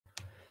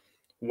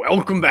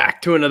Welcome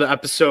back to another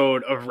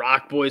episode of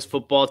ROC Boys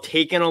Football,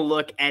 taking a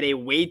look at a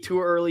way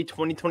too early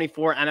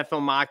 2024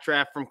 NFL mock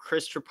draft from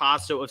Chris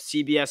Trapasso of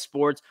CBS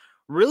Sports.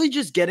 Really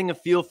just getting a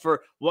feel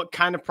for what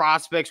kind of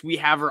prospects we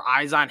have our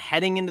eyes on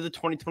heading into the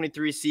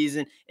 2023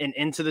 season and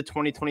into the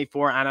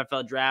 2024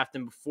 NFL draft.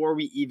 And before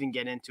we even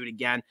get into it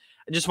again,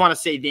 I just want to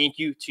say thank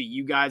you to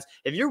you guys.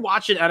 If you're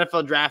watching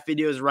NFL draft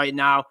videos right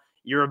now,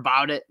 you're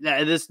about it. The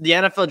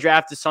NFL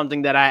draft is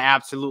something that I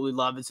absolutely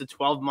love. It's a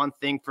 12-month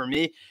thing for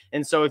me.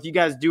 And so if you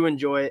guys do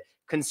enjoy it,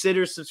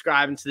 consider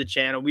subscribing to the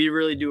channel. We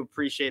really do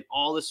appreciate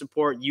all the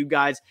support you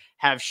guys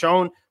have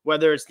shown,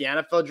 whether it's the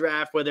NFL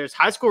draft, whether it's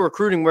high school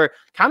recruiting, where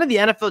kind of the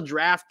NFL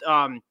draft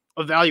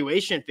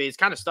evaluation phase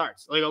kind of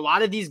starts. Like a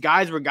lot of these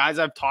guys were guys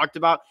I've talked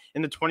about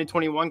in the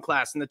 2021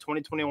 class, in the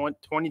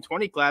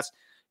 2020 class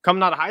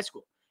coming out of high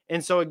school.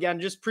 And so, again,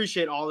 just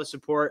appreciate all the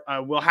support.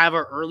 We'll have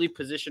our early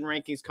position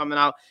rankings coming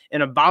out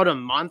in about a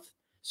month.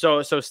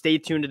 So stay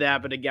tuned to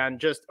that. But, again,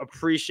 just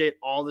appreciate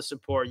all the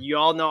support. You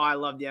all know I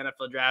love the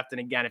NFL draft.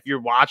 And, again, if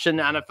you're watching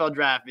the NFL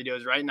draft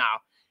videos right now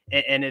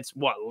and it's,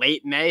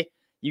 late May,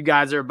 you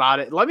guys are about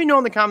it. Let me know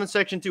in the comment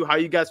section, too, how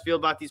you guys feel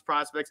about these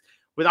prospects.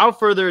 Without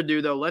further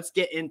ado, though, let's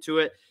get into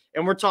it.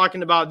 And we're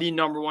talking about the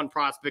number one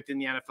prospect in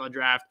the NFL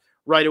draft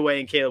right away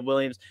in Caleb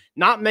Williams.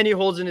 Not many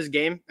holes in his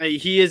game.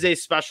 He is a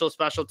special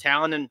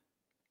talent. And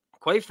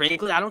quite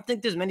frankly, I don't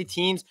think there's many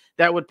teams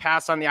that would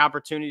pass on the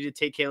opportunity to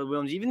take Caleb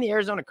Williams, even the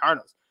Arizona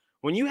Cardinals.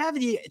 When you have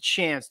the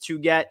chance to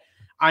get,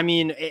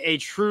 a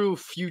true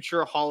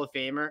future Hall of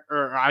Famer,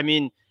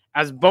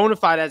 as bona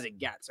fide as it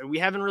gets. And we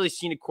haven't really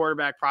seen a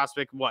quarterback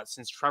prospect,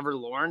 since Trevor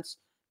Lawrence,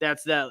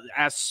 that's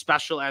as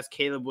special as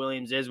Caleb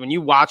Williams is. When you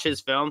watch his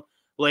film,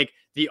 like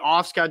the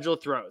off-schedule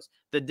throws,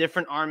 the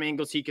different arm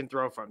angles he can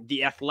throw from,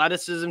 the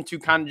athleticism to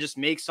kind of just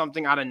make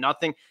something out of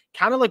nothing,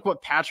 kind of like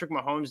what Patrick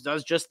Mahomes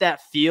does, just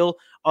that feel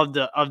of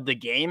the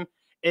game.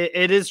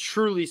 It is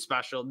truly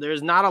special.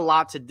 There's not a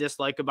lot to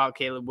dislike about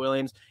Caleb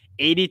Williams.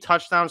 80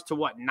 touchdowns to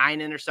 9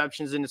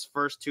 interceptions in his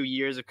first 2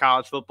 years of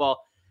college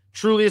football.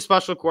 Truly a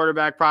special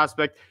quarterback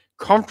prospect.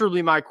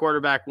 Comfortably my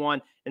quarterback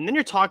one. And then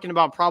you're talking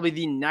about probably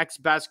the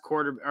next best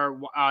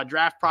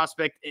draft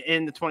prospect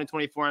in the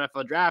 2024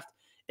 NFL draft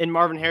in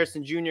Marvin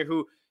Harrison Jr.,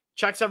 who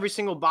checks every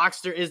single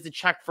box there is to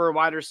check for a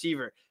wide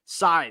receiver.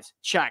 Size,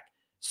 check.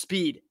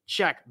 Speed,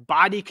 check.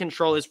 Body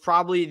control is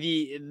probably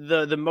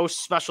the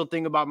most special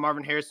thing about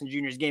Marvin Harrison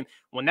Jr.'s game.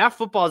 When that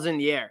football is in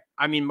the air,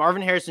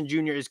 Marvin Harrison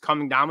Jr. is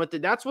coming down with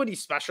it. That's what he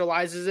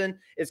specializes in.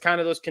 It's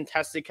kind of those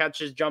contested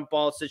catches, jump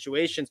ball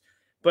situations.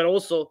 But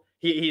also,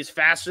 he's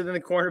faster than the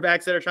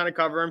cornerbacks that are trying to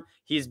cover him.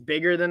 He's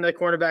bigger than the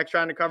cornerbacks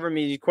trying to cover him.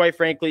 He's quite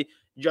frankly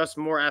just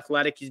more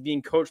athletic. He's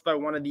being coached by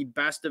one of the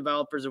best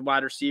developers of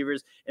wide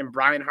receivers in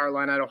Brian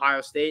Hartline at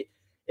Ohio State.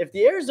 If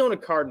the Arizona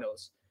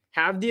Cardinals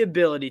have the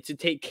ability to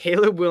take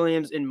Caleb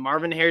Williams and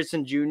Marvin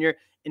Harrison Jr.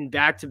 in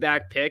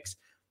back-to-back picks,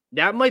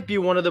 that might be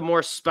one of the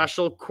more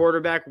special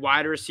quarterback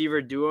wide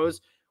receiver duos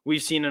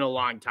we've seen in a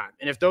long time.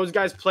 And if those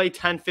guys play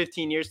 10,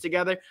 15 years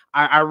together,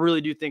 I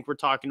really do think we're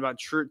talking about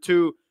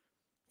two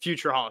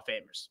future Hall of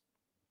Famers.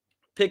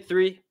 Pick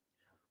 3,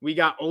 we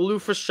got Olu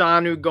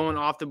Fashanu going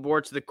off the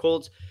board to the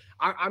Colts.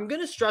 I'm going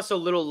to stress a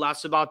little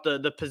less about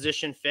the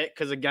position fit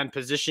because, again,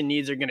 position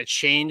needs are going to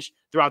change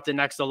throughout the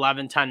next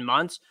 11, 10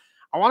 months.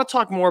 I want to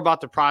talk more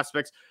about the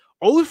prospects.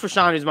 Olu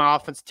Fashanu is my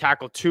offensive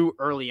tackle too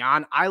early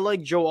on. I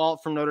like Joe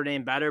Alt from Notre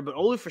Dame better, but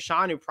Olu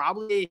Fashanu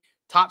probably a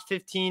top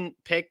 15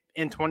 pick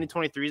in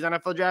 2023's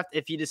NFL draft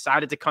if he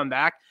decided to come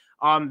back.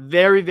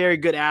 Very, very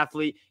good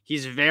athlete.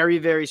 He's very,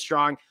 very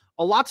strong.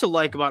 A lot to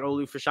like about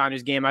Olu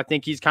Fashanu's game. I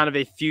think he's kind of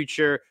a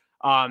future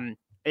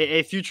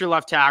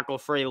left tackle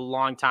for a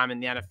long time in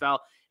the NFL.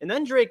 And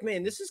then Drake Maye,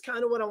 and this is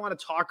kind of what I want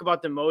to talk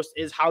about the most,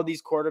 is how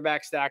these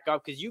quarterbacks stack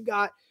up, because you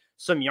got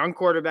some young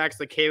quarterbacks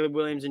like Caleb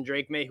Williams and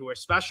Drake Maye who are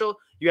special.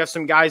 You have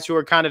some guys who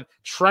are kind of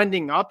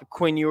trending up,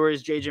 Quinn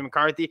Ewers, J.J.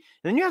 McCarthy. And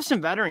then you have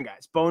some veteran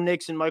guys, Bo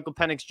Nix and Michael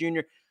Penix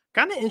Jr.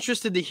 Kind of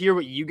interested to hear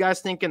what you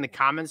guys think in the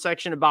comment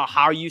section about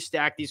how you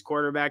stack these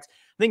quarterbacks.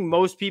 I think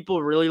most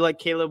people really like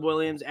Caleb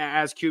Williams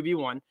as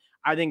QB1.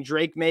 I think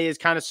Drake Maye is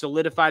kind of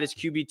solidified as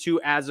QB2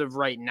 as of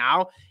right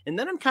now. And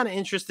then I'm kind of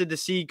interested to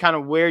see kind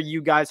of where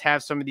you guys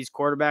have some of these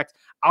quarterbacks.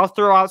 I'll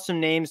throw out some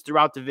names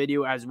throughout the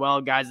video as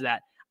well, guys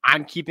that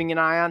I'm keeping an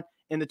eye on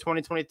in the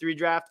 2023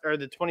 draft or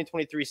the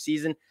 2023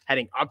 season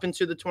heading up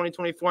into the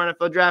 2024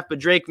 NFL draft. But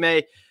Drake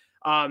Maye,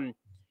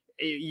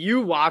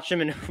 you watch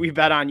him, and we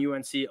bet on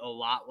UNC a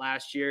lot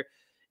last year.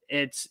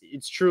 It's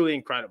truly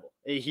incredible.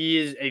 He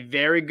is a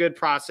very good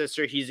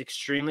processor. He's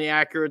extremely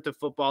accurate to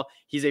football.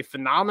 He's a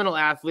phenomenal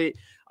athlete.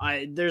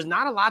 There's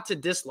not a lot to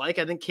dislike.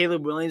 I think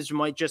Caleb Williams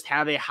might just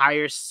have a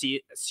higher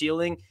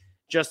ceiling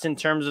just in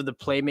terms of the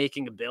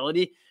playmaking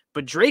ability.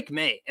 But Drake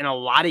Maye, in a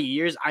lot of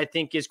years, I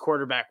think is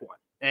quarterback one.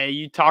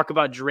 You talk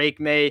about Drake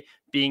Maye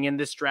being in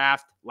this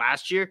draft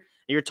last year.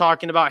 You're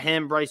talking about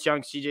him, Bryce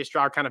Young, CJ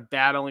Stroud kind of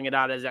battling it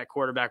out as that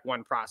quarterback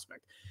one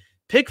prospect.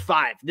 Pick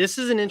 5. This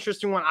is an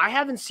interesting one. I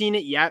haven't seen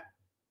it yet.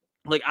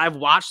 Like, I've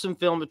watched some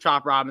film of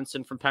Chop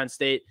Robinson from Penn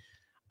State.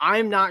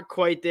 I'm not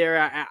quite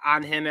there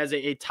on him as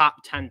a top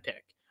 10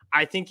 pick.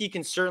 I think he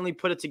can certainly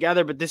put it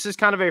together, but this is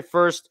kind of a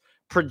first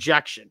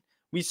projection.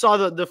 We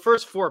saw the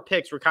first 4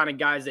 picks were kind of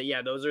guys that,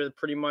 yeah, those are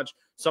pretty much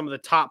some of the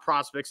top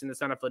prospects in this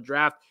NFL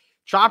draft.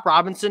 Chop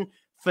Robinson,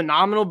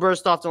 phenomenal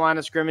burst off the line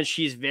of scrimmage.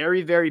 He's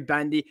very, very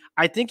bendy.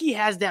 I think he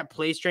has that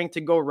play strength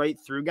to go right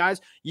through guys.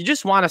 You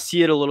just want to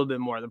see it a little bit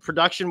more. The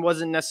production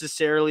wasn't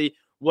necessarily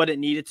what it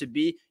needed to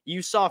be.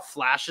 You saw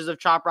flashes of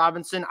Chop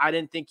Robinson. I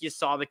didn't think you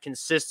saw the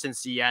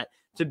consistency yet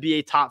to be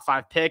a top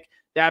 5 pick.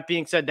 That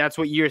being said, that's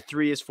what year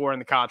 3 is for in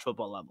the college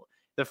football level.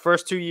 The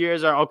first 2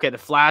 years are, okay, the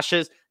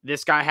flashes.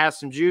 This guy has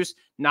some juice.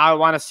 Now I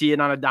want to see it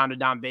on a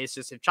down-to-down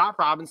basis. If Chop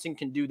Robinson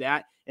can do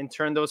that and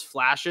turn those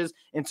flashes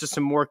into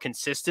some more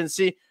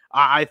consistency,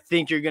 I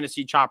think you're going to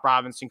see Chop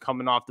Robinson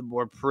coming off the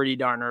board pretty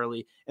darn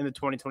early in the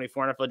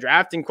 2024 NFL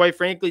draft. And quite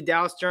frankly,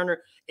 Dallas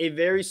Turner, a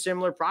very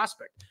similar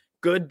prospect.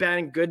 Good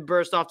bend, good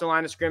burst off the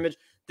line of scrimmage.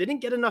 Didn't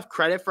get enough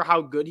credit for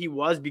how good he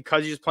was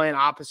because he was playing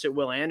opposite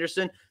Will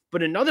Anderson,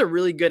 but another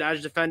really good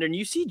edge defender. And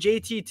you see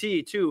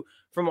JTT, too,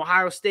 from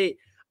Ohio State.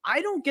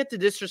 I don't get the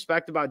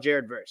disrespect about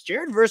Jared Verse.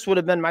 Jared Verse would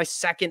have been my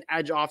second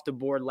edge off the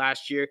board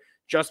last year,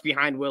 just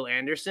behind Will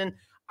Anderson.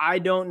 I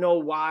don't know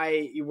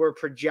why we're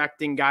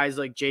projecting guys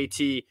like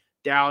JT,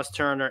 Dallas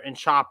Turner, and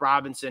Chop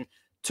Robinson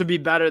to be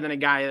better than a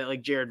guy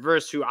like Jared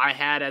Verse, who I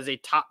had as a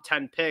top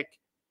 10 pick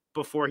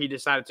before he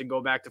decided to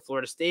go back to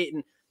Florida State.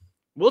 And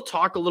we'll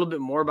talk a little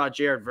bit more about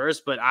Jared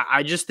Verse, but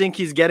I just think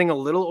he's getting a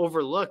little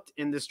overlooked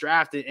in this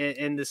draft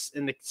in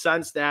the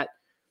sense that,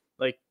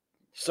 like,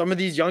 some of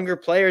these younger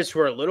players who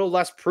are a little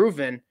less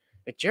proven,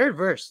 like Jared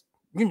Verse,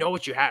 you know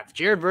what you have.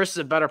 Jared Verse is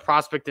a better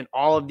prospect than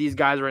all of these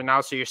guys right now,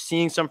 so you're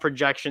seeing some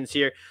projections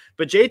here.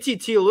 But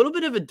JTT, a little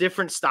bit of a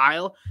different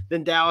style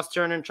than Dallas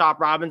Turner and Chop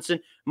Robinson,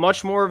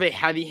 much more of a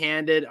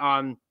heavy-handed,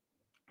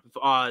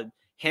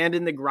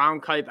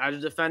 hand-in-the-ground type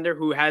edge defender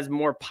who has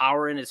more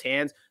power in his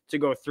hands to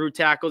go through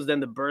tackles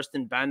than the burst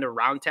and bend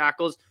around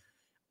tackles.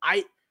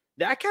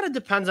 That kind of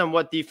depends on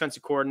what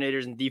defensive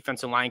coordinators and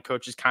defensive line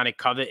coaches kind of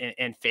covet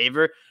and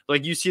favor.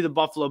 Like you see the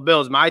Buffalo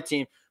Bills, my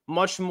team,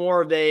 much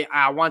more of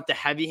I want the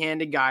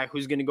heavy-handed guy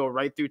who's going to go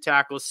right through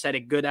tackles, set a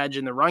good edge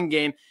in the run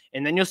game.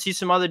 And then you'll see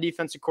some other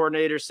defensive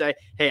coordinators say,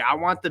 hey, I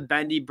want the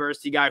bendy,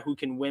 bursty guy who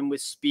can win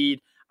with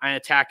speed and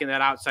attacking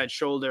that outside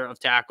shoulder of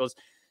tackles.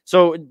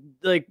 So,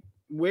 like,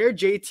 where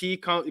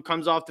JT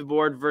comes off the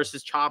board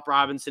versus Chop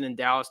Robinson and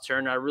Dallas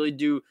Turner, I really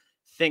do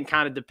think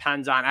kind of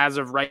depends on, as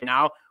of right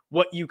now,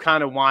 what you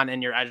kind of want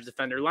in your edge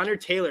defender. Leonard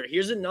Taylor,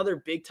 here's another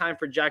big-time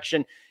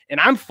projection, and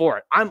I'm for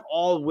it. I'm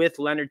all with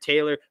Leonard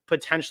Taylor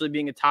potentially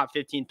being a top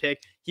 15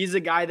 pick. He's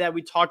a guy that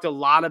we talked a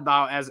lot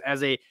about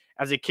as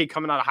a kid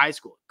coming out of high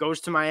school.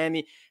 Goes to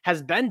Miami,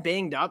 has been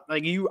banged up.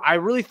 I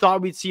really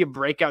thought we'd see a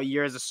breakout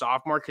year as a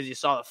sophomore because you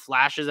saw the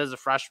flashes as a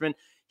freshman.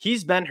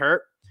 He's been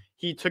hurt.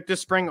 He took the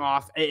spring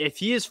off. If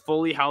he is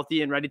fully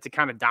healthy and ready to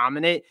kind of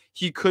dominate,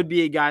 he could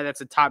be a guy that's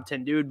a top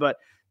 10 dude, but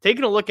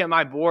taking a look at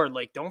my board,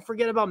 like, don't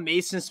forget about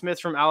Mason Smith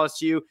from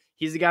LSU.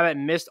 He's the guy that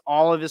missed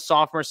all of his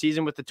sophomore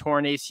season with the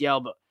torn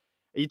ACL. But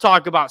you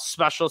talk about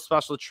special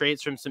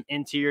traits from some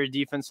interior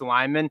defensive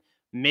linemen.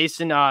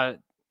 Mason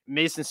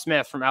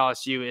Smith from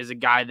LSU is a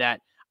guy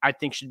that I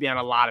think should be on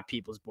a lot of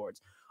people's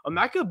boards.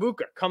 Emeka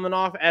Egbuka coming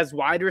off as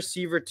wide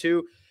receiver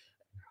 2.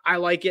 I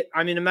like it.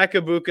 I mean, Emeka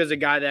Egbuka is a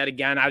guy that,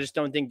 again, I just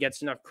don't think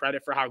gets enough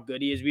credit for how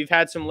good he is. We've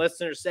had some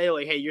listeners say,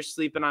 like, hey, you're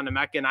sleeping on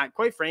Emeka. And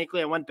quite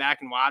frankly, I went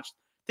back and watched.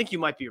 I think you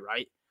might be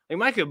right.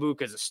 Like, Emeka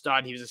Egbuka is a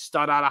stud. He was a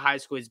stud out of high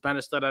school. He's been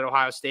a stud at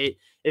Ohio State.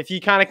 If he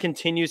kind of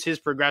continues his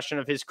progression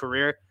of his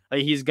career,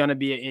 like, he's gonna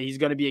be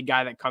a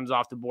guy that comes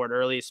off the board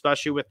early,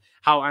 especially with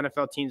how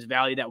NFL teams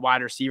value that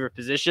wide receiver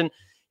position.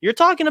 You're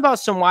talking about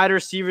some wide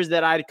receivers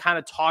that I'd kind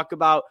of talk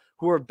about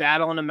who are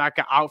battling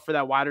Emeka out for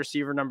that wide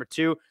receiver number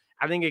 2.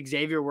 I think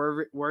Xavier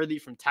Worthy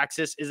from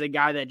Texas is a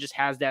guy that just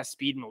has that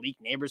speed. Malik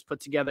Neighbors put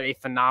together a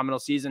phenomenal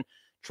season.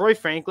 Troy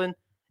Franklin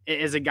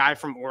is a guy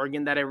from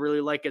Oregon that I really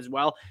like as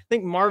well. I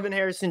think Marvin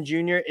Harrison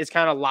Jr. is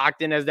kind of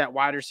locked in as that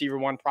wide receiver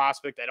 1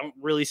 prospect. I don't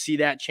really see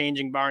that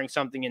changing barring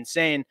something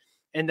insane.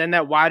 And then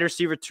that wide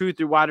receiver 2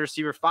 through wide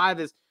receiver 5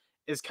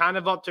 is kind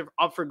of up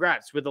for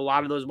grabs with a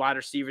lot of those wide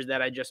receivers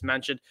that I just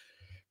mentioned.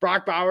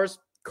 Brock Bowers,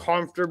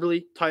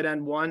 comfortably tight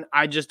end 1.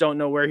 I just don't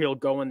know where he'll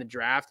go in the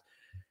draft.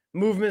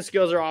 Movement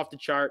skills are off the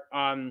chart.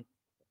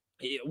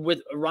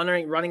 With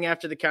running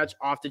after the catch,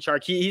 off the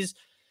chart. He's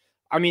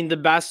the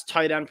best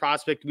tight end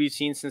prospect we've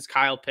seen since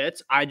Kyle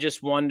Pitts. I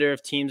just wonder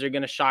if teams are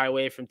going to shy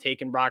away from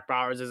taking Brock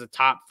Bowers as a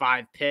top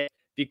 5 pick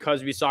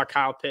because we saw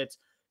Kyle Pitts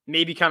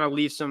maybe kind of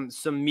leave some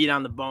meat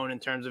on the bone in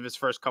terms of his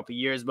first couple of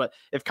years. But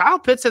if Kyle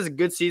Pitts has a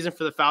good season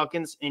for the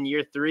Falcons in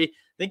year 3, I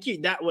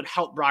think that would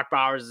help Brock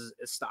Bowers'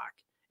 stock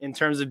in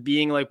terms of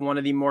being like one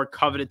of the more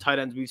coveted tight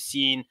ends we've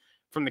seen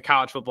from the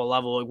college football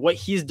level. Like, what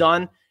he's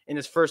done in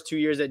his first 2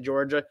 years at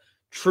Georgia,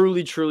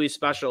 truly, truly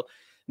special.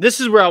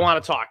 This is where I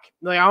want to talk.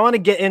 Like, I want to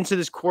get into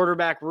this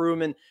quarterback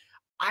room, and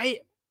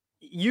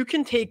you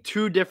can take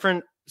 2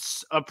 different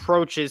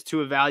approaches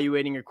to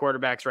evaluating your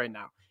quarterbacks right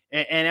now.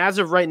 And as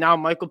of right now,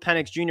 Michael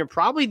Penix Jr.,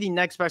 probably the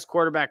next best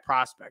quarterback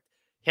prospect.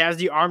 He has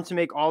the arm to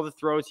make all the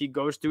throws. He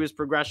goes through his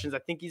progressions. I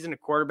think he's in a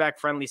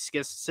quarterback-friendly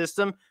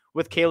system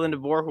with Kalen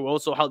DeBoer, who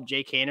also helped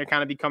Jake Haener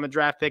kind of become a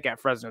draft pick at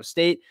Fresno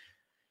State.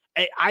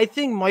 I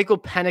think Michael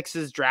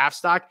Penix's draft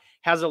stock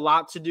has a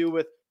lot to do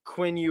with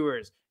Quinn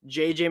Ewers,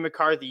 J.J.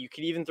 McCarthy. You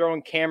could even throw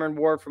in Cameron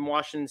Ward from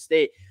Washington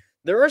State.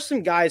 There are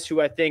some guys who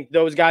I think,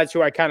 those guys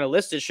who I kind of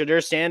listed,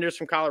 Shadur Sanders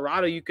from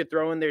Colorado, you could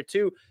throw in there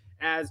too,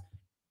 as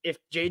if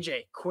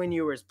J.J. Quinn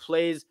Ewers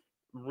plays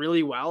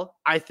really well,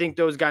 I think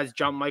those guys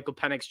jump Michael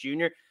Penix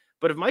Jr.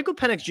 But if Michael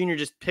Penix Jr.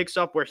 just picks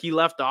up where he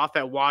left off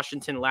at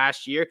Washington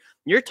last year,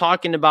 you're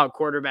talking about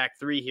quarterback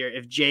 3 here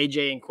if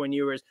J.J. and Quinn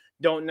Ewers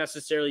don't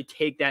necessarily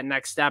take that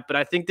next step. But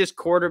I think this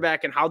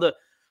quarterback and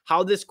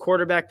how this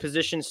quarterback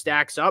position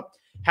stacks up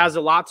has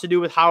a lot to do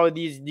with how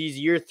these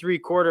year 3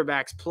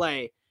 quarterbacks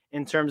play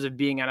in terms of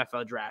being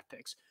NFL draft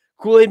picks.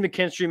 Kool-Aid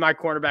McKinstry, my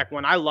cornerback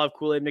 1. I love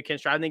Kool-Aid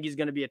McKinstry. I think he's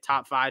going to be a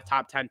top 5,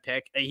 top 10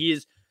 pick. He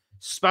is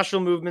special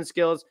movement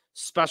skills,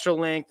 special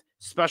length,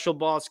 special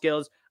ball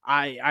skills.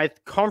 I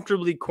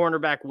comfortably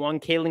cornerback 1.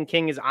 Kalen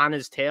King is on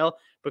his tail,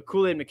 but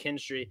Kool-Aid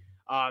McKinstry,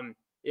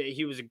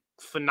 he was a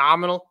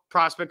phenomenal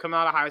prospect coming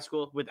out of high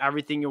school with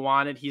everything you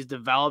wanted. He's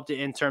developed it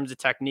in terms of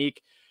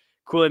technique.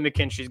 Kool-Aid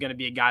McKinstry is going to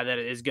be a guy that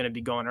is going to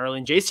be going early.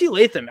 And J.C.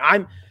 Latham,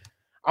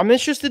 I'm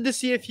interested to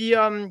see if he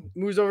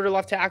moves over to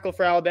left tackle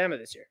for Alabama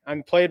this year.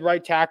 Played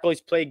right tackle.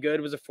 He's played good.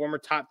 Was a former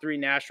top 3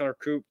 national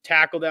recruit.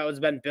 Tackle that was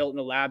been built in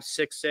the lab,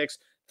 6'6",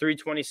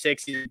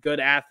 326. He's a good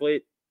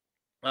athlete.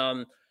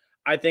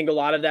 I think a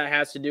lot of that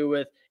has to do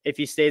with if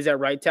he stays at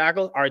right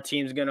tackle, our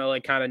team's going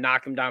to kind of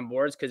knock him down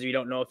boards because we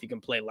don't know if he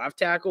can play left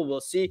tackle.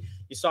 We'll see.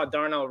 You saw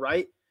Darnell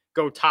Wright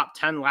go top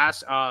 10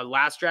 last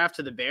draft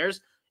to the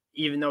Bears,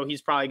 even though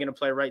he's probably going to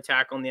play right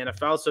tackle in the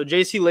NFL. So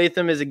J.C.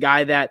 Latham is a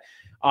guy that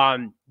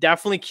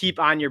definitely keep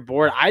on your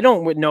board. I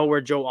don't know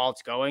where Joe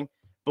Alt's going,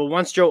 but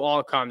once Joe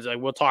Alt comes,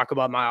 we'll talk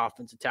about my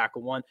offensive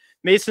tackle 1.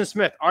 Mason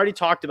Smith, already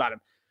talked about him.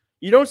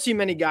 You don't see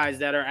many guys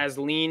that are as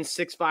lean,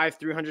 6'5",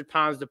 300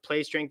 pounds, the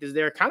play strength is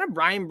there. Kind of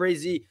Brian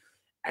Brazee.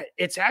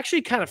 It's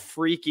actually kind of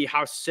freaky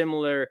how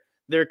similar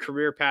their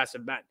career paths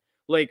have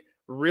been.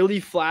 Really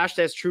flashed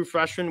as true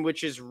freshman,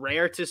 which is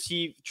rare to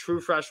see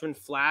true freshmen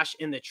flash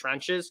in the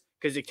trenches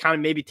because it kind of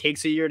maybe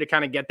takes a year to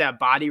kind of get that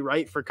body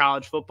right for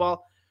college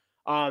football.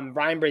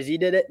 Brian Brazee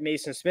did it.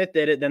 Mason Smith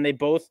did it. Then they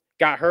both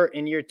got hurt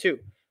in year 2.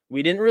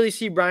 We didn't really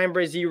see Brian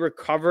Brazee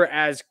recover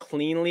as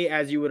cleanly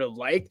as you would have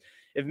liked.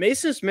 If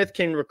Mason Smith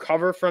can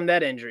recover from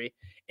that injury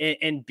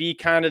and be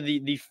kind of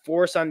the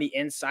force on the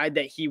inside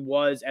that he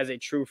was as a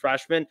true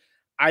freshman,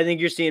 I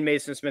think you're seeing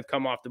Mason Smith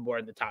come off the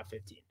board in the top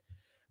 15.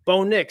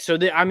 Bo Nix. So,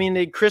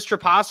 Chris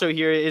Trapasso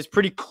here is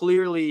pretty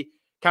clearly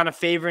kind of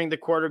favoring the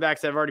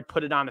quarterbacks that have already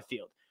put it on the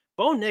field.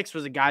 Bo Nix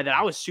was a guy that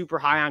I was super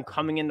high on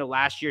coming into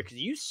last year because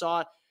you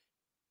saw it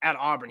at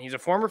Auburn. He's a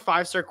former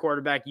 5-star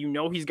quarterback. You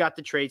know he's got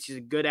the traits. He's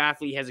a good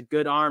athlete. He has a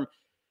good arm.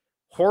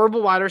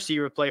 Horrible wide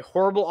receiver play,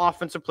 horrible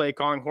offensive play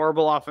calling,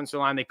 horrible offensive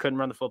line. They couldn't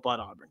run the football at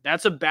Auburn.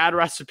 That's a bad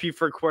recipe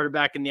for a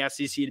quarterback in the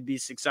SEC to be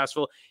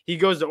successful. He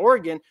goes to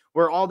Oregon,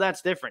 where all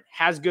that's different.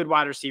 Has good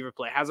wide receiver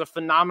play, has a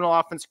phenomenal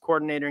offensive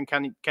coordinator in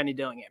Kenny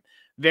Dillingham.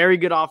 Very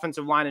good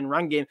offensive line and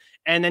run game.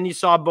 And then you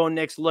saw Bo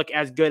Nix look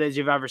as good as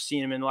you've ever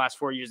seen him in the last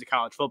 4 years of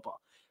college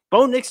football.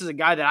 Bo Nix is a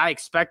guy that I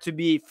expect to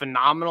be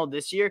phenomenal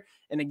this year.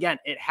 And again,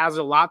 it has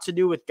a lot to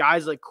do with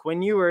guys like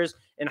Quinn Ewers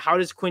and how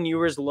does Quinn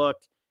Ewers look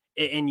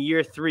in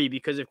year 3,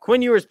 because if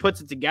Quinn Ewers puts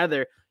it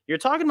together, you're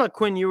talking about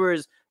Quinn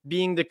Ewers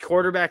being the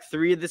quarterback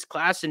 3 of this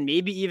class and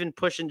maybe even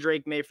pushing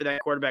Drake Maye for that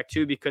quarterback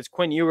 2, because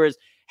Quinn Ewers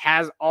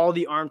has all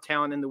the arm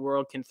talent in the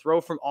world, can throw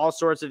from all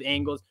sorts of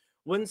angles.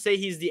 Wouldn't say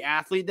he's the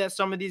athlete that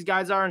some of these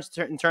guys are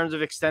in terms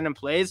of extending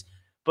plays,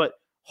 but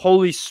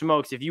holy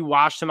smokes, if you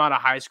watched him out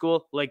of high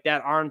school,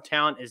 that arm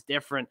talent is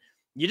different.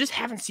 You just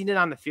haven't seen it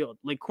on the field.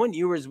 Quinn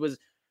Ewers was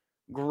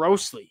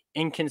grossly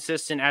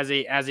inconsistent as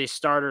a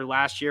starter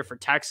last year for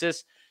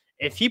Texas.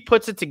 If he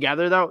puts it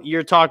together, though,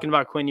 you're talking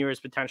about Quinn Ewers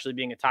potentially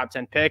being a top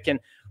 10 pick. And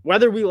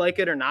whether we like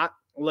it or not,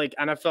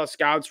 NFL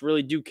scouts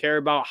really do care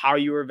about how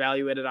you were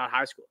evaluated out of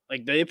high school.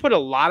 They put a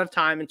lot of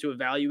time into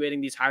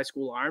evaluating these high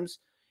school arms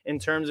in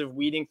terms of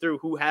weeding through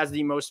who has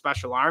the most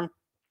special arm.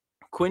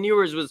 Quinn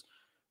Ewers was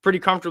pretty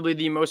comfortably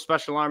the most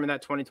special arm in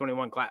that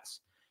 2021 class.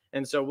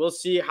 And so we'll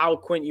see how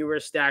Quinn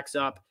Ewers stacks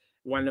up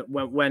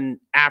when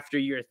after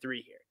year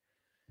 3 here.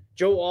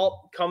 Joe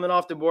Alt coming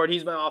off the board.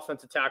 He's my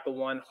offensive tackle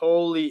 1.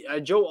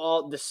 Joe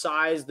Alt, the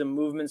size, the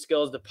movement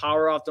skills, the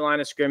power off the line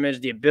of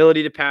scrimmage, the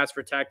ability to pass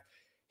protect.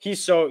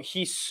 He's so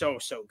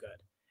good.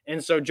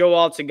 And so Joe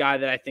Alt's a guy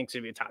that I think is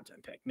going to be a top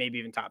 10 pick, maybe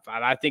even top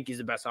 5. I think he's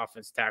the best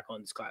offensive tackle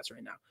in this class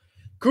right now.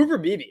 Cooper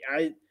Beebe.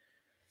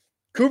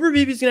 Cooper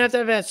Beebe's going to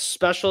have a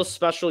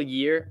special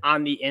year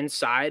on the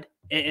inside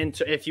and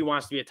if he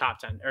wants to be a top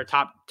 10 or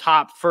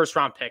top first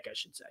round pick, I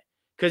should say.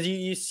 Because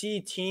you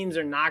see teams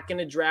are not going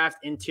to draft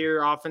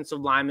interior offensive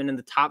linemen in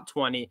the top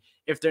 20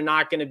 if they're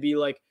not going to be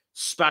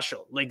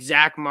special, like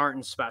Zach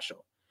Martin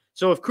special.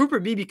 So if Cooper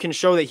Beebe can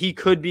show that he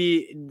could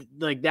be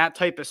that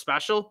type of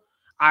special,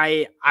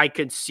 I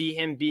could see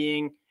him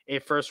being a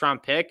first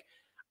round pick.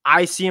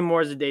 I see him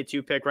more as a day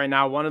 2 pick right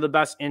now. One of the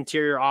best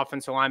interior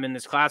offensive linemen in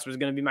this class was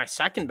going to be my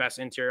second best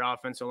interior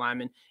offensive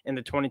lineman in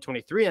the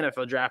 2023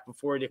 NFL draft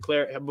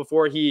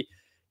before he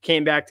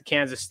came back to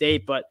Kansas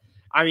State. But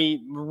I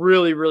mean,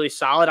 really, really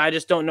solid. I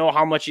just don't know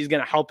how much he's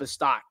going to help his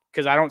stock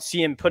because I don't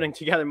see him putting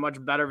together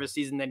much better of a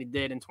season than he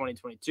did in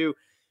 2022.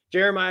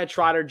 Jeremiah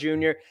Trotter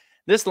Jr.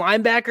 This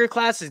linebacker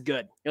class is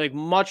good. Like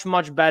much,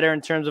 much better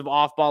in terms of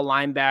off-ball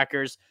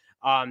linebackers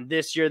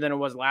this year than it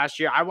was last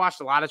year. I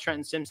watched a lot of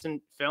Trenton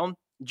Simpson film.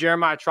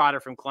 Jeremiah Trotter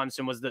from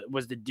Clemson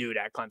was the dude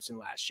at Clemson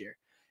last year.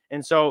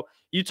 And so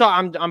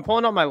I'm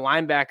pulling up my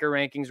linebacker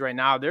rankings right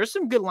now. There's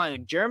some good line.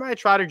 Like Jeremiah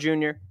Trotter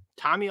Jr.,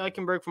 Tommy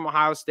Eichenberg from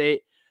Ohio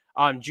State,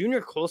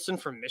 Junior Colson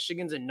from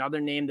Michigan's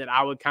another name that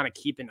I would kind of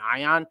keep an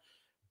eye on.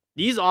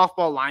 These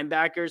off-ball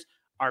linebackers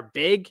are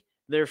big,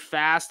 they're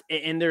fast,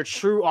 and they're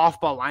true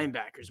off-ball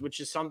linebackers, which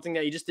is something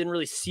that you just didn't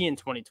really see in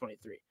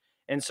 2023.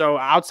 And so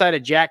outside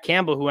of Jack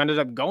Campbell, who ended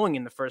up going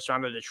in the first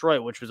round of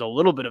Detroit, which was a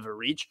little bit of a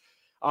reach,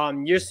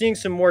 you're seeing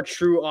some more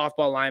true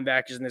off-ball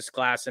linebackers in this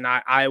class, and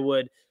I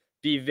would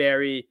be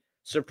very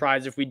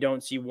surprised if we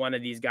don't see one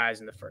of these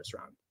guys in the first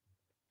round.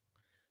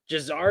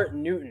 Jazart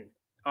Newton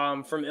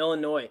from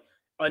Illinois,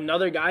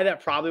 another guy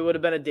that probably would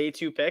have been a day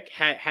 2 pick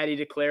had he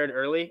declared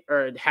early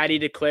or had he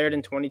declared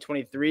in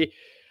 2023.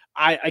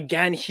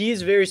 Again,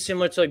 he's very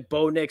similar to like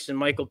Bo Nix and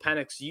Michael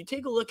Penix. You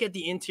take a look at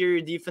the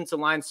interior defensive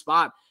line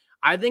spot.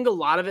 I think a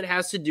lot of it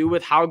has to do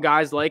with how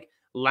guys like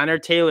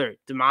Leonard Taylor,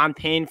 Damon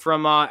Payne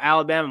from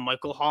Alabama,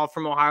 Michael Hall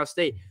from Ohio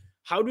State,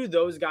 how do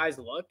those guys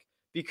look?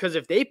 Because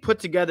if they put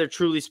together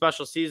truly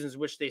special seasons,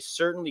 which they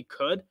certainly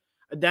could,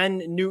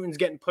 then Newton's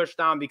getting pushed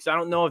down because I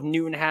don't know if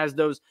Newton has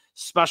those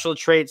special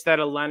traits that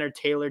a Leonard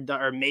Taylor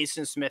or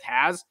Mason Smith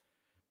has.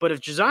 But if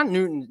Jazant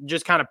Newton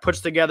just kind of puts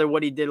together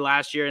what he did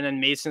last year and then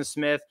Mason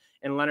Smith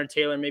and Leonard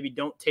Taylor maybe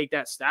don't take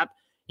that step,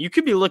 you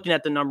could be looking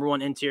at the number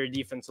 1 interior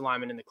defensive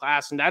lineman in the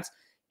class. And that's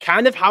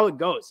kind of how it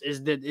goes,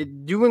 is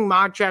that doing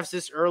mock drafts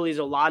this early is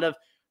a lot of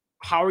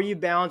how are you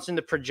balancing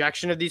the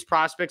projection of these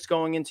prospects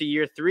going into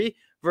year 3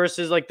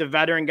 versus like the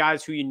veteran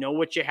guys who you know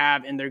what you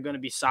have and they're going to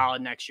be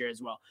solid next year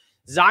as well.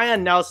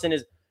 Zion Nelson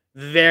is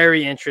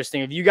very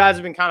interesting. If you guys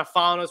have been kind of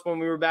following us when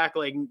we were back,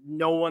 like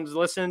no one's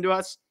listening to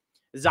us,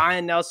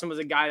 Zion Nelson was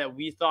a guy that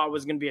we thought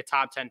was going to be a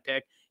top 10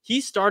 pick.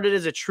 He started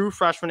as a true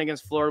freshman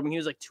against Florida when he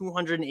was like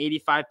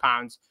 285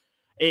 pounds.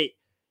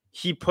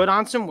 He put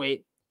on some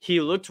weight. He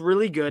looked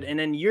really good. And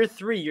then year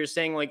 3, you're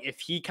saying like if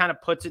he kind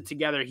of puts it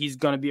together, he's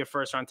going to be a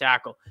first-round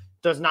tackle.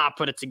 Does not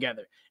put it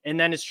together. And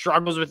then it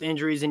struggles with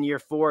injuries in year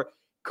 4.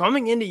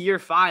 Coming into year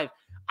 5,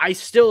 I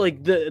still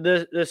like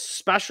the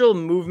special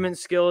movement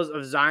skills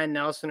of Zion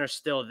Nelson are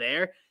still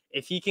there.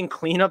 If he can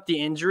clean up the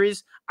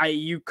injuries,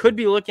 you could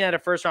be looking at a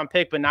first-round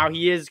pick, but now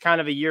he is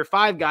kind of a year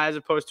 5 guy as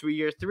opposed to a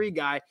year 3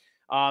 guy.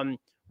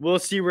 We'll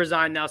see where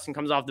Zion Nelson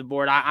comes off the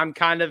board.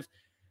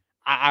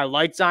 I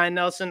like Zion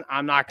Nelson.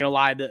 I'm not going to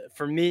lie.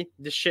 For me,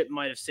 the ship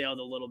might have sailed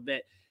a little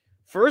bit.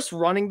 First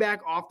running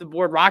back off the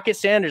board, Rocket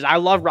Sanders. I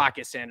love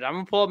Rocket Sanders. I'm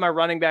going to pull up my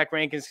running back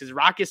rankings because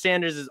Rocket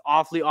Sanders is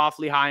awfully,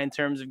 awfully high in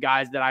terms of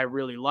guys that I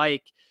really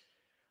like.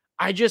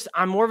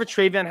 I'm more of a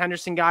Travion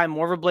Henderson guy,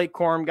 more of a Blake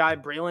Corum guy,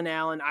 Braylon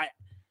Allen.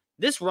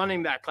 This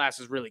running back class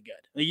is really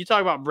good. You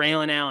talk about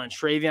Braylon Allen,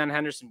 Travion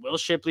Henderson, Will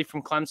Shipley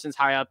from Clemson's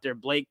high up there,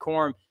 Blake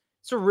Corum.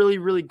 It's a really,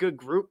 really good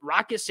group.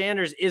 Rocket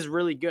Sanders is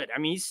really good. I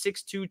mean, he's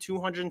 6'2",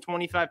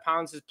 225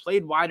 pounds, has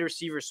played wide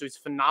receiver, so he's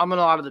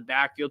phenomenal out of the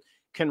backfield,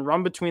 can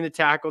run between the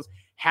tackles,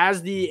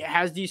 has the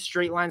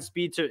straight line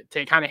speed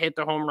to kind of hit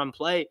the home run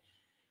play.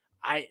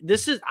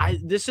 This is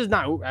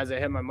not, as I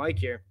hit my mic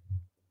here,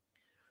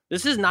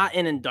 this is not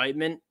an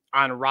indictment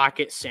on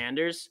Rocket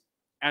Sanders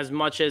as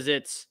much as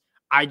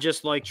I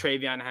just like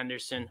Travion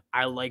Henderson.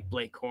 I like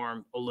Blake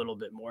Corum a little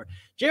bit more.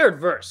 Jared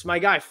Verse, my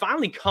guy,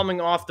 finally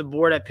coming off the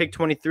board at pick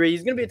 23.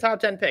 He's going to be a top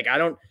 10 pick.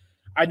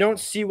 I don't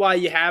see why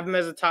you have him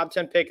as a top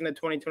 10 pick in the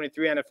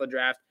 2023 NFL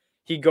draft.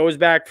 He goes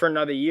back for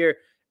another year.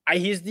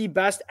 He's the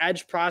best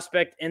edge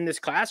prospect in this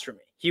class for me.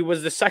 He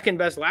was the second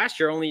best last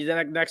year, only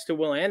next to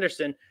Will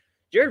Anderson.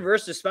 Jared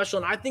Verse is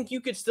special, and I think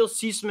you could still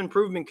see some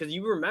improvement because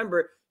you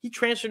remember he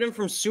transferred in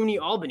from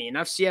SUNY Albany, an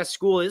FCS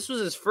school. This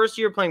was his first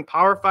year playing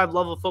Power 5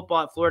 level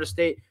football at Florida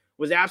State,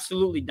 was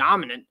absolutely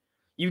dominant.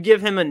 You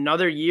give him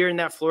another year in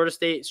that Florida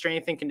State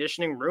strength and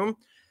conditioning room,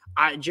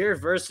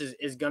 Jared Verse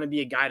is going to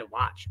be a guy to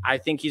watch. I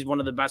think he's one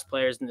of the best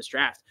players in this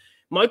draft.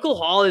 Michael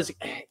Hall is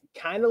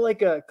kind of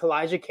like a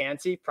Kalijah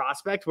Cansey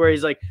prospect where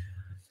he's like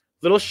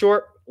little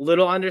short,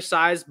 little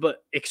undersized,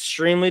 but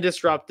extremely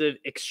disruptive,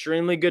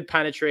 extremely good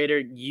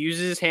penetrator,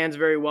 uses his hands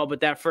very well. But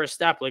that first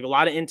step, like a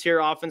lot of interior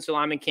offensive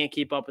linemen can't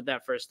keep up with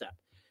that first step.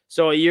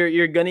 So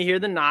you're going to hear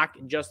the knock,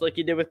 just like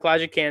you did with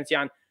Kalijah Cansey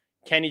on,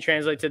 can he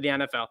translate to the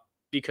NFL?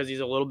 Because he's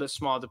a little bit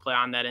small to play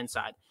on that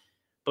inside.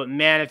 But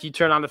man, if you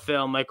turn on the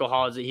film, Michael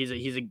Hall he's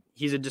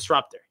a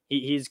disruptor.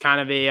 He's kind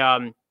of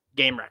a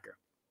game wrecker.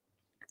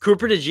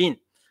 Cooper DeJean.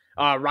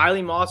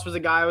 Riley Moss was a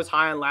guy I was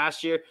high on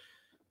last year.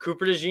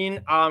 Cooper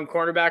DeJean,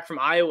 cornerback from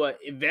Iowa,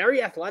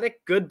 very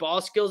athletic, good ball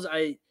skills.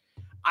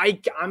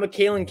 I'm a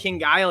Kalen King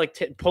guy. I like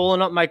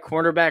pulling up my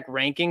cornerback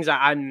rankings.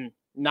 I'm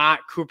not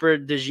Cooper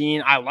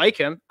DeJean. I like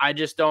him. I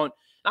just don't.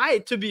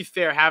 To be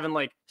fair, having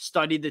like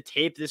studied the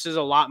tape, this is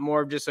a lot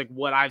more of just like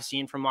what I've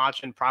seen from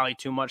watching probably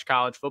too much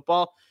college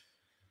football.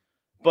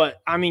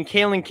 But I mean,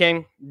 Kalen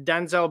King,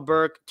 Denzel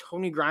Burke,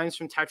 Tony Grimes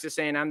from Texas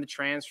A&M, the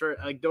transfer,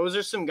 like those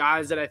are some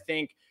guys that I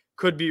think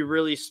could be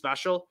really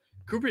special.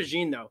 Cooper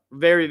DeJean, though,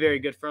 very, very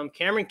good for him.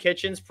 Cameron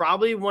Kitchens,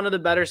 probably one of the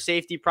better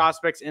safety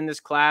prospects in this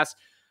class.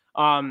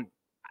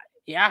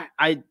 Yeah,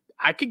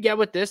 I could get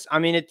with this. I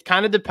mean, it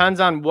kind of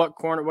depends on what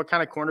kind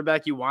of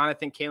cornerback you want. I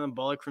think Kalen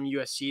Bullock from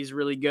USC is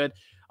really good.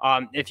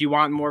 If you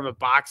want more of a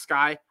box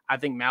guy, I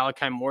think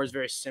Malachi Moore is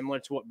very similar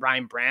to what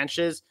Brian Branch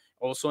is,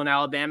 also an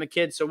Alabama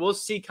kid. So we'll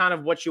see kind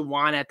of what you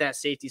want at that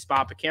safety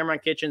spot. But Cameron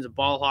Kitchens, a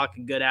ball hawk,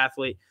 a good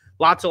athlete.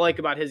 Lots to like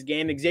about his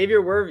game.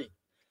 Xavier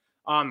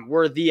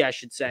Worthy, I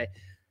should say.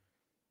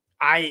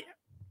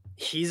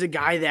 He's a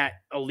guy that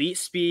elite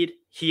speed.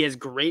 He has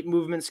great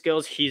movement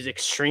skills. He's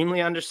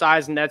extremely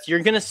undersized, and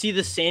you're going to see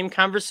the same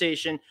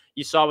conversation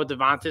you saw with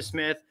Devonta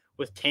Smith,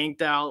 with Tank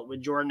Dell,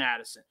 with Jordan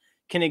Addison.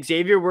 Can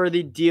Xavier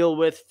Worthy deal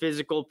with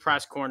physical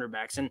press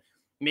cornerbacks? And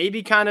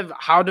maybe kind of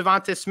how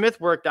Devonta Smith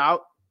worked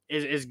out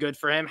is good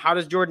for him. How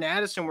does Jordan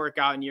Addison work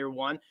out in year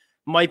one?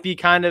 Might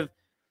kind of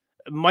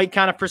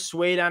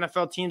persuade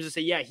NFL teams to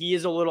say, yeah, he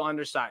is a little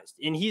undersized,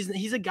 and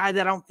he's a guy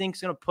that I don't think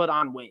is going to put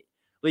on weight.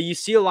 Like you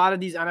see a lot of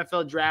these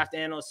NFL draft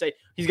analysts say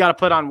he's got to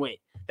put on weight.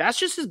 That's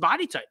just his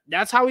body type.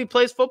 That's how he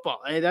plays football.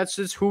 That's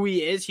just who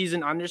he is. He's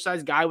an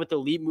undersized guy with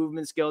elite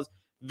movement skills,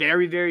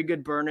 very, very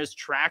good burners,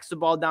 tracks the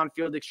ball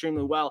downfield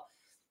extremely well.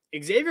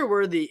 Xavier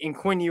Worthy and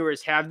Quinn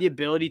Ewers have the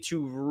ability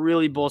to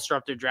really bolster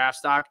up their draft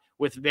stock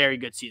with very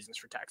good seasons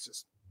for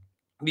Texas,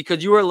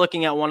 because you are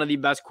looking at one of the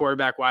best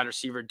quarterback wide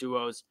receiver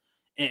duos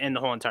in the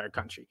whole entire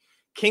country.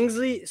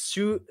 Kingsley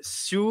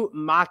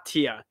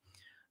Sumatia,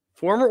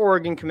 former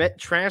Oregon commit,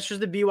 transfers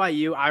to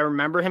BYU. I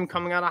remember him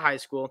coming out of high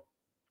school.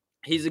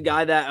 He's a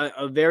guy that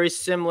very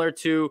similar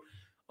to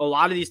a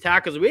lot of these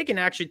tackles. We can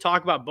actually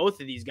talk about both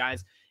of these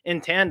guys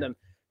in tandem.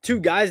 Two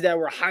guys that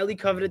were highly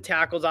coveted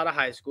tackles out of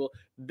high school,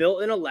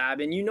 built in a lab,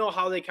 and you know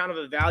how they kind of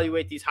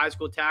evaluate these high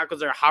school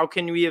tackles, or how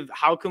can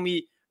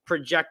we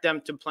project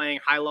them to playing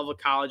high-level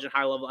college and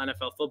high-level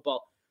NFL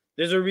football.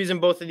 There's a reason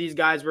both of these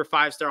guys were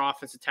five-star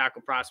offensive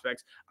tackle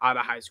prospects out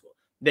of high school.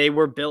 They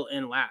were built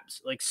in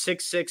labs, like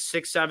 6'6",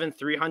 6'7",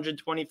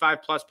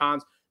 325 plus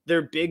pounds.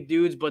 They're big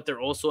dudes, but they're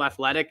also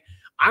athletic.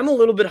 I'm a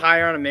little bit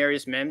higher on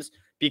Amarius Mims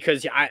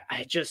because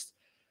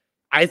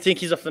I think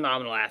he's a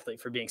phenomenal athlete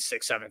for being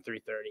 6'7",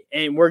 330.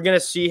 And we're going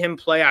to see him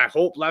play, I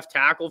hope, left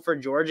tackle for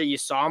Georgia. You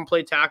saw him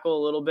play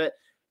tackle a little bit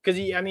because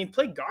he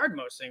played guard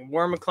mostly.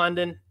 Warren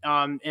McClendon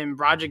and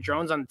Broderick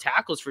Jones on the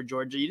tackles for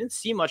Georgia. You didn't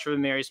see much of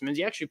Amarius Mims.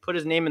 He actually put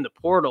his name in the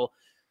portal.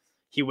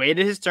 He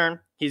waited his turn.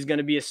 He's going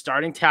to be a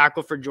starting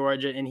tackle for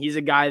Georgia, and he's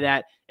a guy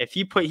that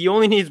he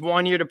only needs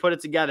 1 year to put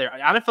it together.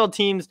 NFL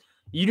teams,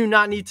 you do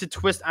not need to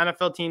twist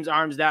NFL teams'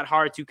 arms that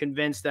hard to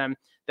convince them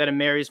that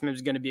Amarius Mims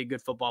is going to be a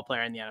good football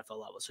player in the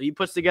NFL level. So he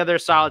puts together a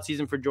solid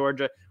season for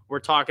Georgia. We're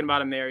talking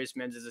about Amarius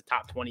Mims as a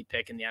top 20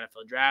 pick in the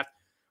NFL draft.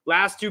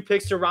 Last two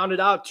picks to round it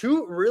out,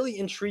 two really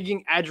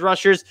intriguing edge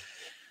rushers.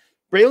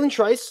 Braylon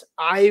Trice,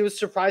 I was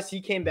surprised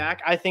he came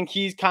back. I think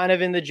he's kind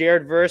of in the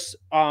Jared Verse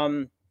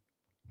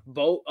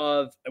boat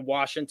of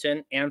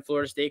Washington and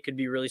Florida State could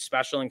be really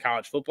special in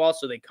college football,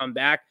 so they come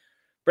back.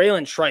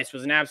 Braylon Trice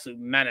was an absolute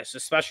menace,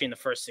 especially in the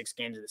first 6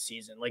 games of the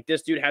season. Like,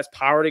 this dude has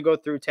power to go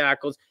through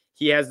tackles.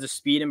 He has the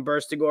speed and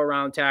burst to go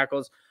around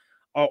tackles.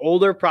 An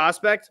older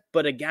prospect,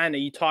 but again,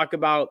 you talk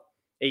about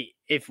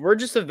if we're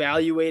just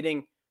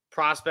evaluating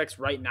prospects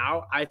right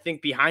now, I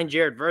think behind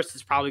Jared Verse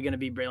is probably going to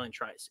be Braylon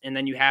Trice. And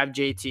then you have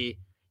JT.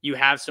 You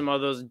have some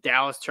of those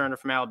Dallas Turner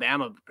from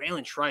Alabama. But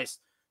Braylon Trice,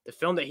 the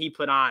film that he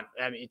put on,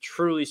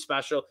 truly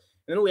special.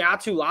 And then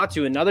Liatu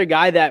Latu, another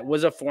guy that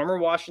was a former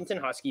Washington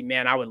Husky.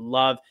 Man, I would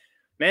love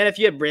 – man, if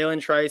you had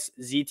Braylon Trice,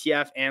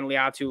 ZTF, and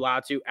Liatu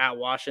Latu at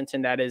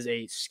Washington, that is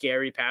a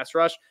scary pass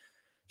rush.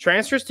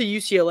 Transfers to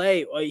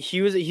UCLA,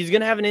 he's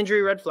going to have an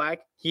injury red flag.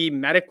 He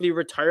medically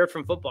retired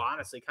from football,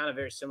 honestly, kind of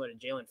very similar to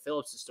Jalen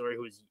Phillips' story,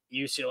 who was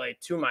UCLA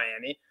to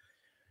Miami.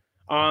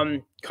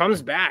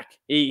 Comes back.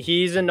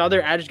 He's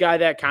another edge guy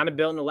that kind of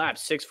built in the lab,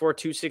 6'4",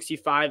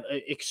 265,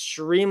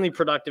 extremely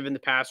productive in the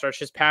pass rush.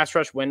 His pass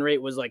rush win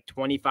rate was like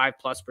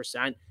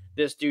 25+%.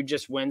 This dude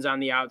just wins on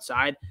the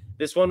outside.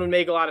 This one would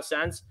make a lot of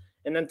sense.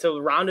 And then to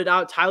round it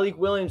out, Tyleik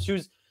Williams,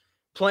 who's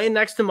playing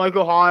next to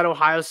Michael Hall at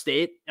Ohio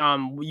State.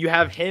 You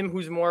have him,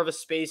 who's more of a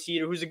space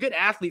heater, who's a good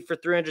athlete for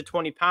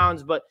 320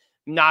 pounds, but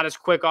not as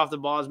quick off the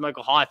ball as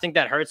Michael Hall. I think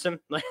that hurts him.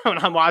 Like, when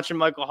I'm watching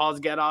Michael Hall's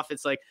get off,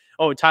 it's like,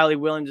 oh, Tyleik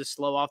Williams is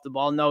slow off the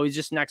ball. No, he's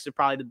just next to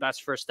probably the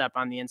best first step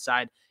on the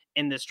inside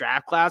in this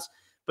draft class.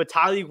 But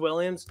Tyleik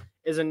Williams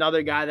is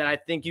another guy that I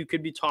think you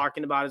could be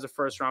talking about as a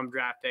first-round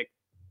draft pick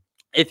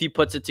if he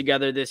puts it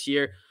together this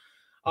year.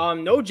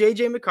 No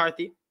J.J.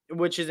 McCarthy,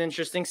 which is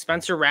interesting.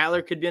 Spencer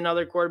Rattler could be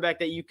another quarterback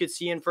that you could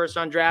see in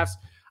first-round drafts.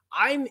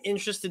 I'm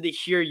interested to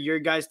hear your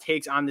guys'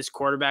 takes on this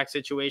quarterback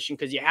situation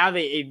because you have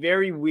a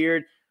very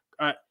weird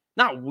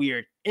not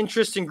weird,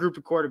 interesting group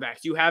of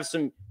quarterbacks. You have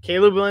some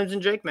Caleb Williams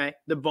and Drake Maye,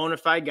 the bona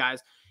fide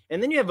guys.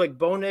 And then you have like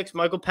Bo Nix,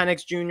 Michael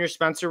Penix Jr.,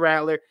 Spencer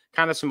Rattler,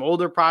 kind of some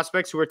older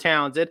prospects who are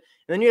talented.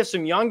 And then you have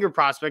some younger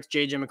prospects,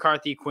 J.J.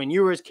 McCarthy, Quinn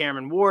Ewers,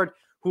 Cameron Ward,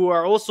 who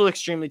are also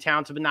extremely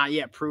talented, but not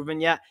yet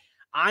proven yet.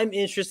 I'm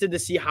interested to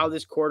see how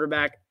this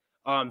quarterback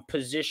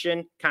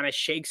position kind of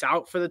shakes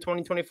out for the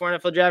 2024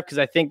 NFL draft, because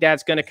I think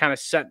that's going to kind of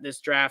set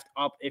this draft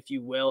up, if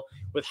you will,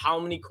 with how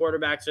many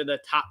quarterbacks are the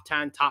top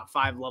 10, top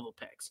 5 level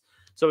picks.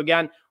 So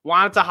again,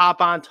 wanted to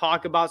hop on,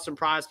 talk about some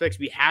prospects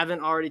we haven't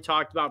already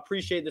talked about.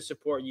 Appreciate the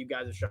support you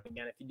guys are showing.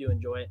 Again, if you do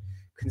enjoy it,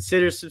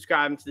 consider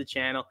subscribing to the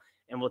channel,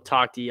 and we'll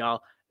talk to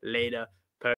y'all later.